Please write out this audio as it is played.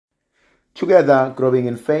Together, growing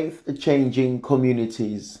in faith, changing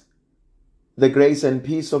communities. The grace and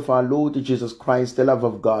peace of our Lord Jesus Christ, the love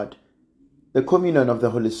of God, the communion of the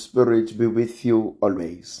Holy Spirit be with you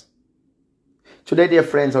always. Today, dear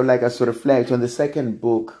friends, I would like us to reflect on the second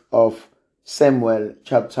book of Samuel,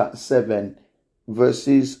 chapter 7,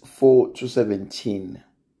 verses 4 to 17.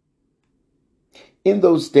 In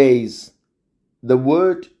those days, the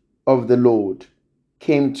word of the Lord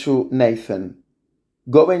came to Nathan.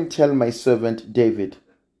 Go and tell my servant David,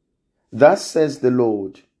 thus says the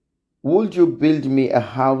Lord, would you build me a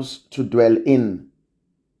house to dwell in?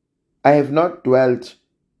 I have not dwelt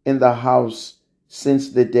in the house since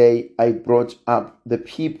the day I brought up the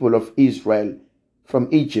people of Israel from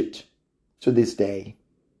Egypt to this day.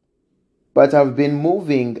 But I've been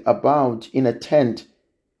moving about in a tent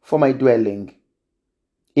for my dwelling.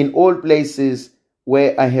 In all places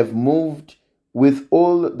where I have moved with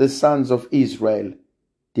all the sons of Israel,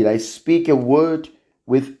 did I speak a word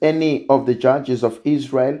with any of the judges of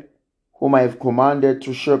Israel, whom I have commanded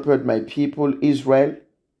to shepherd my people Israel,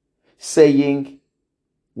 saying,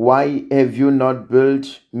 why have you not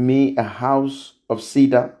built me a house of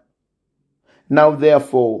cedar? Now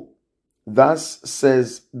therefore, thus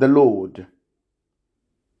says the Lord,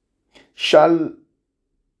 shall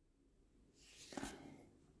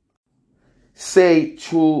say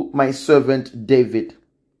to my servant David,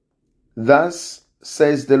 thus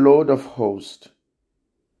says the Lord of hosts,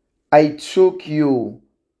 I took you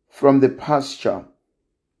from the pasture,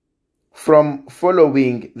 from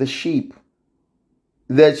following the sheep,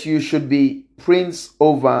 that you should be prince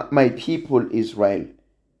over my people Israel.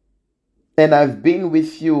 And I've been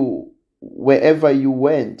with you wherever you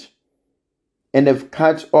went, and have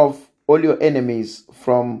cut off all your enemies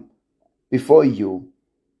from before you.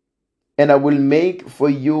 And I will make for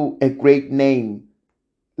you a great name,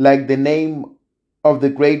 like the name of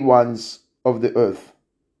the great ones of the earth.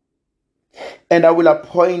 And I will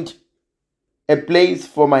appoint a place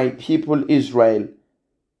for my people Israel,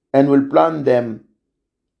 and will plant them,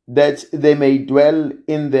 that they may dwell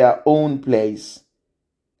in their own place,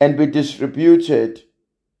 and be distributed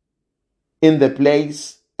in the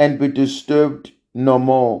place, and be disturbed no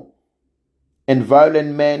more. And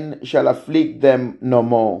violent men shall afflict them no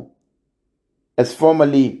more, as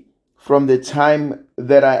formerly from the time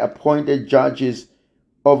that I appointed judges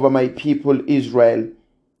over my people Israel.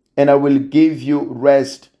 And I will give you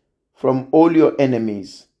rest from all your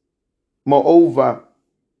enemies. Moreover,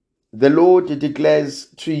 the Lord declares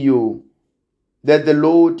to you that the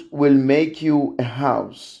Lord will make you a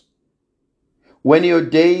house. When your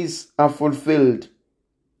days are fulfilled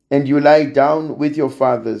and you lie down with your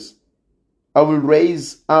fathers, I will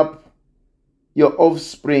raise up your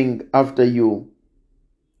offspring after you,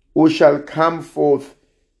 who shall come forth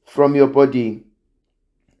from your body,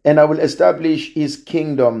 and I will establish his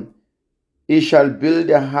kingdom. He shall build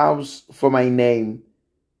a house for my name,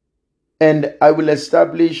 and I will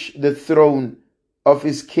establish the throne of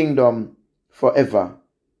his kingdom forever.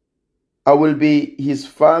 I will be his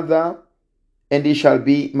father, and he shall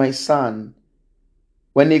be my son.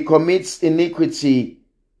 When he commits iniquity,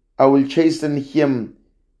 I will chasten him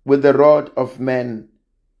with the rod of men,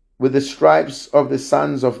 with the stripes of the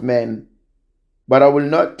sons of men. But I will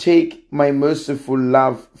not take my merciful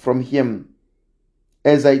love from him,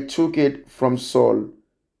 as I took it from Saul,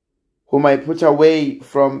 whom I put away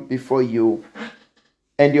from before you.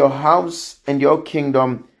 And your house and your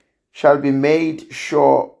kingdom shall be made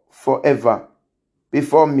sure forever.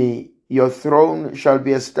 Before me your throne shall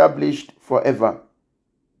be established forever.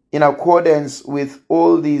 In accordance with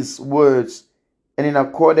all these words, and in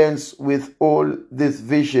accordance with all this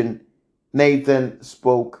vision, Nathan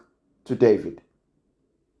spoke to David.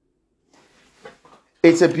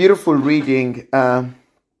 It's a beautiful reading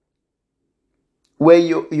where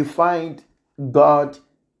you find God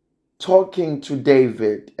talking to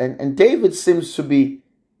David. And David seems to be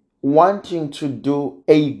wanting to do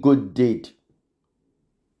a good deed.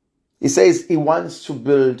 He says he wants to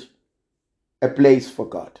build a place for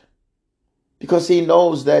God, because he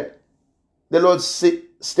knows that the Lord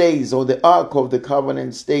stays, or the Ark of the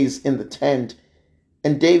Covenant stays in the tent,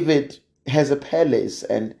 and David has a palace,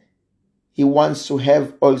 and he wants to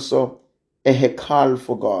have also a hekal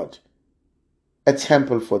for God, a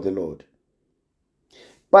temple for the Lord.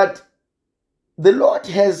 But the Lord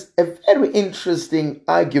has a very interesting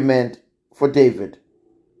argument for David.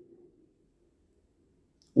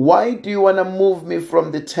 Why do you want to move me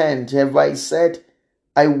from the tent? Have I said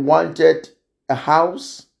I wanted a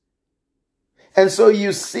house? And so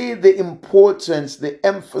you see the importance, the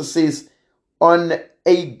emphasis on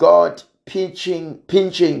a God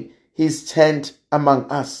pinching his tent among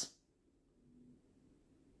us.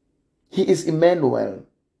 He is Emmanuel.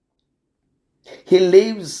 He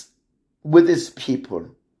lives with his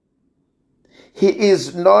people. He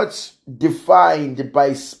is not defined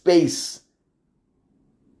by space.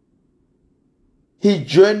 He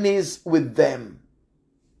journeys with them.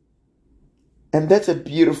 And that's a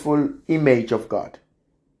beautiful image of God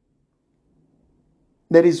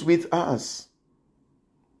that is with us,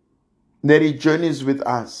 that he journeys with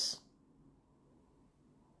us.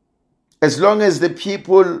 As long as the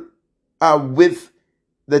people are with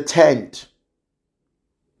the tent,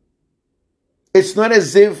 it's not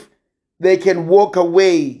as if they can walk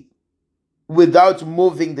away without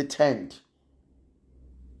moving the tent.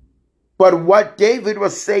 But what David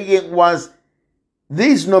was saying was,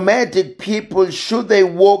 these nomadic people, should they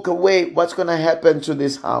walk away, what's going to happen to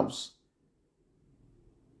this house?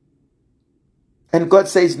 And God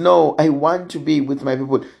says, no, I want to be with my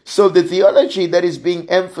people. So the theology that is being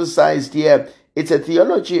emphasized here, it's a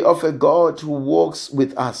theology of a God who walks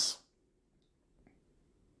with us.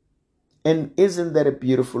 And isn't that a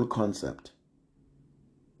beautiful concept?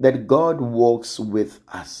 That God walks with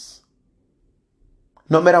us.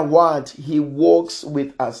 No matter what, he walks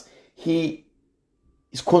with us. He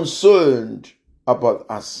is concerned about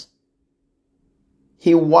us.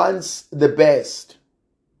 He wants the best.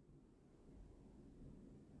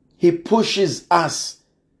 He pushes us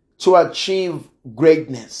to achieve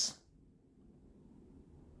greatness.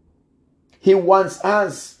 He wants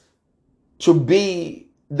us to be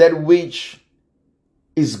that which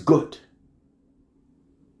is good.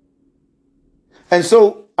 And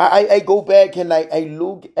so I go back and I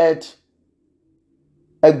look at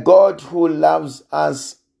a God who loves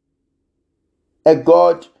us, a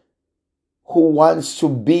God who wants to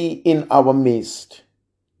be in our midst.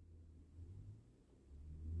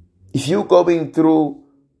 If you're going through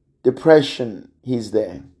depression, he's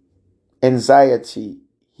there. Anxiety,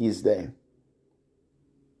 he's there.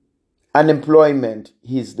 Unemployment,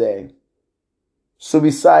 he's there.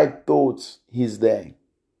 Suicide thoughts, he's there.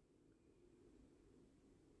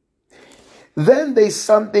 Then there's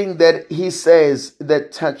something that he says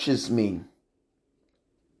that touches me.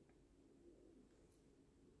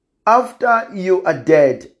 After you are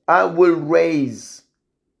dead, I will raise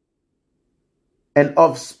an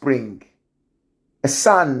offspring, a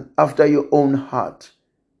son after your own heart.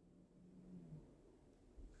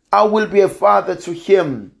 I will be a father to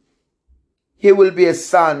him. He will be a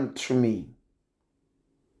son to me.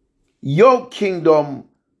 Your kingdom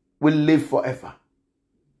will live forever.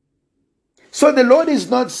 So the Lord is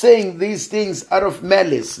not saying these things out of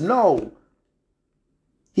malice. No.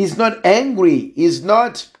 He's not angry. He's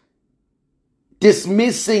not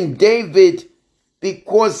dismissing David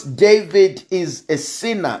because David is a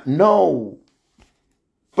sinner. No.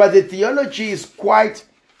 But the theology is quite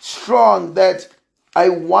strong that I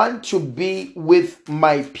want to be with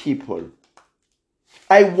my people.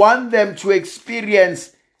 I want them to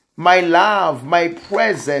experience my love, my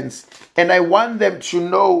presence, and I want them to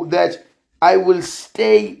know that I will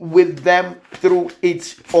stay with them through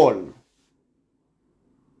it all.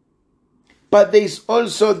 But there's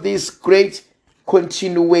also this great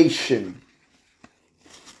continuation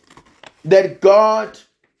that God,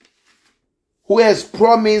 who has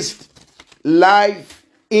promised life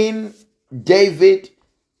in David,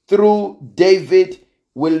 through David,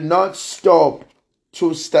 will not stop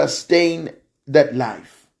to sustain that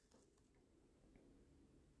life.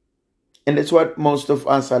 And that's what most of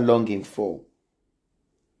us are longing for.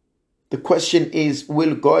 The question is,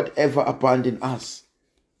 will God ever abandon us?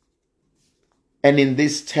 And in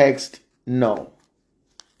this text, no.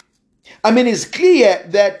 I mean, it's clear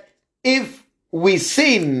that if we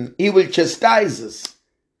sin, he will chastise us.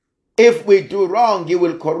 If we do wrong, he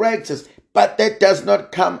will correct us. But that does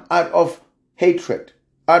not come out of hatred,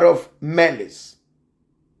 out of malice.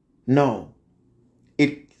 No.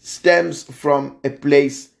 It stems from a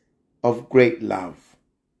place of great love.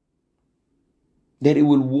 That he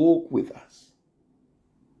will walk with us.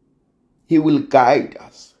 He will guide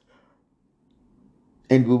us.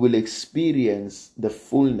 And we will experience the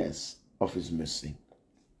fullness of his mercy.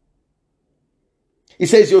 He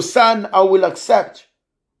says, your son I will accept.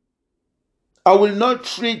 I will not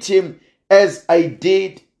treat him as I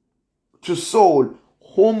did to Saul,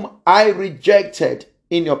 whom I rejected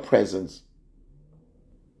in your presence.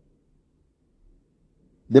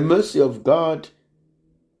 The mercy of God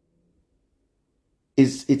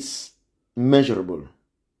it's measurable.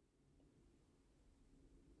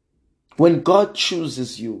 When God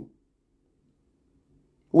chooses you,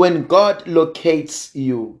 when God locates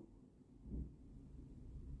you,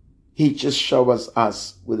 he just showers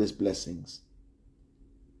us with his blessings.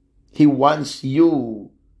 He wants you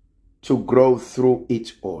to grow through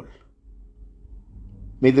it all.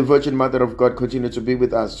 May the Virgin Mother of God continue to be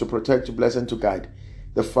with us, to protect, to bless, and to guide,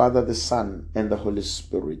 the Father, the Son, and the Holy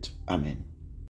Spirit. Amen.